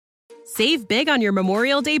Save big on your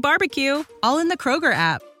Memorial Day barbecue, all in the Kroger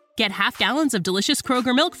app. Get half gallons of delicious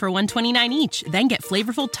Kroger milk for $1.29 each. Then get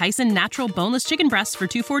flavorful Tyson natural boneless chicken breasts for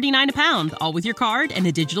 $2.49 a pound, all with your card and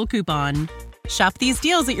a digital coupon. Shop these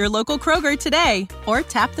deals at your local Kroger today, or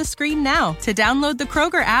tap the screen now to download the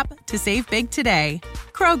Kroger app to save big today.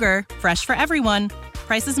 Kroger, fresh for everyone.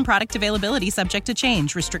 Prices and product availability subject to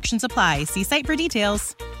change. Restrictions apply. See site for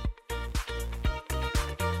details.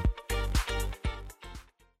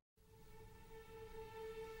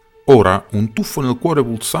 Ora un tuffo nel cuore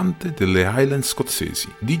pulsante delle Highlands scozzesi.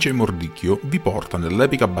 DJ Mordicchio vi porta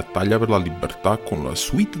nell'epica battaglia per la libertà con la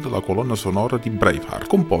suite della colonna sonora di Braveheart,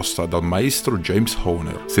 composta dal maestro James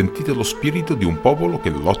Horner. Sentite lo spirito di un popolo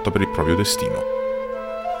che lotta per il proprio destino.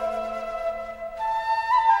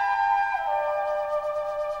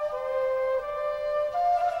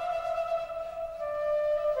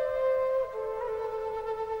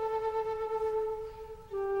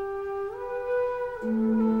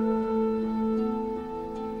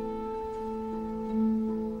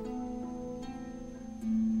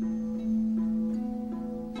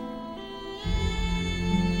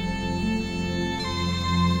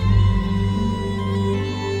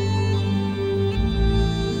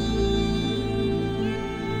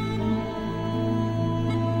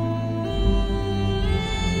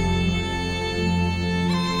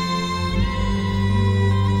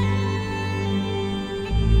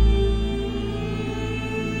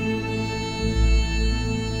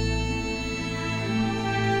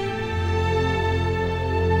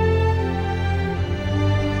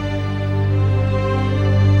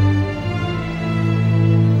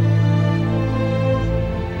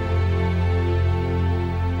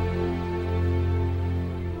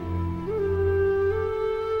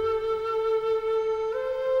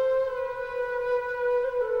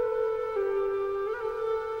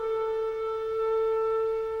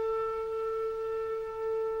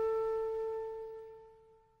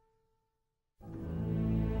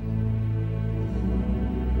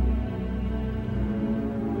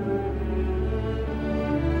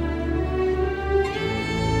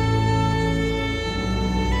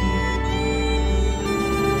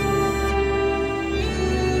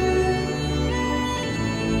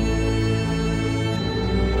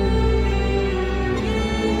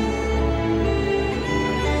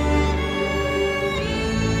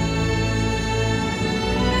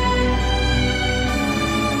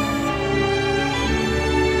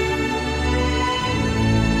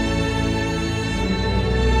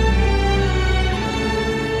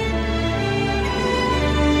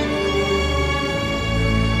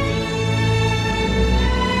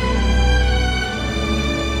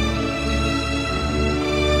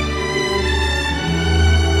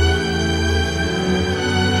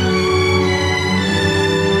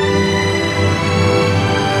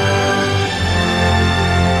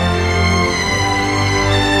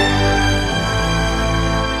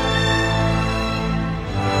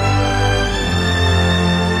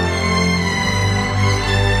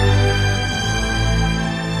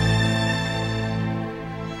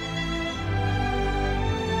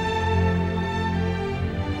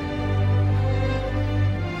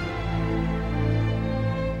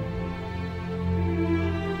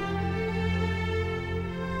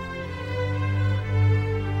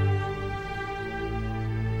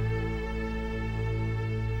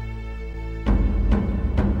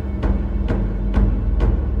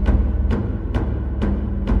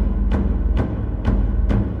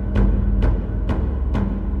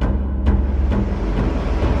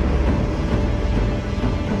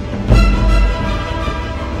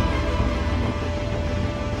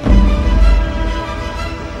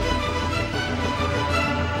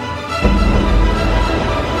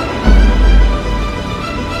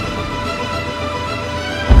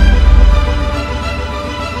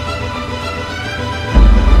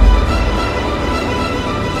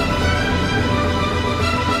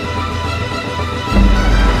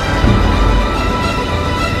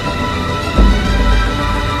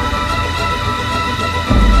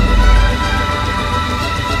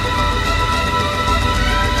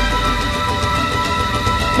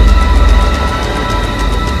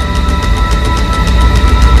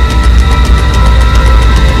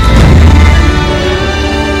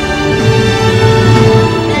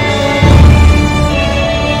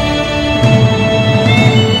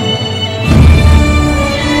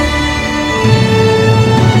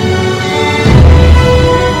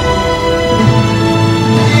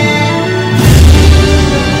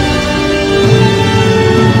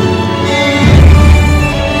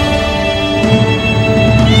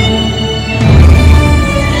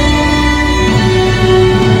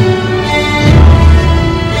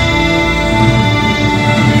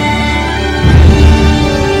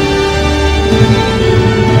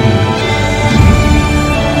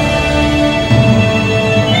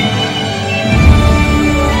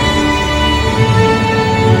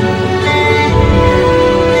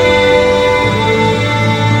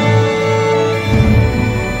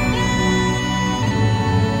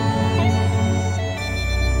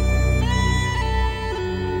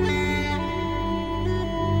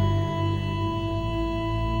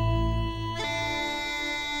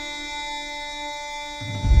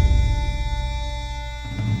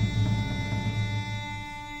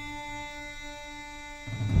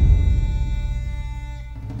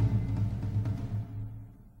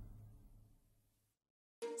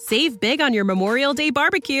 Save big on your Memorial Day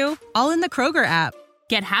barbecue, all in the Kroger app.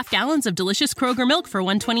 Get half gallons of delicious Kroger milk for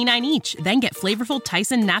 $1.29 each. Then get flavorful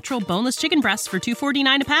Tyson natural boneless chicken breasts for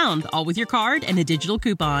 $2.49 a pound, all with your card and a digital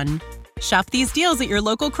coupon. Shop these deals at your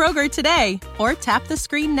local Kroger today, or tap the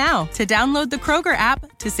screen now to download the Kroger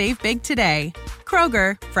app to save big today.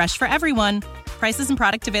 Kroger, fresh for everyone. Prices and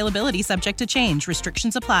product availability subject to change.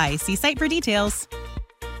 Restrictions apply. See site for details.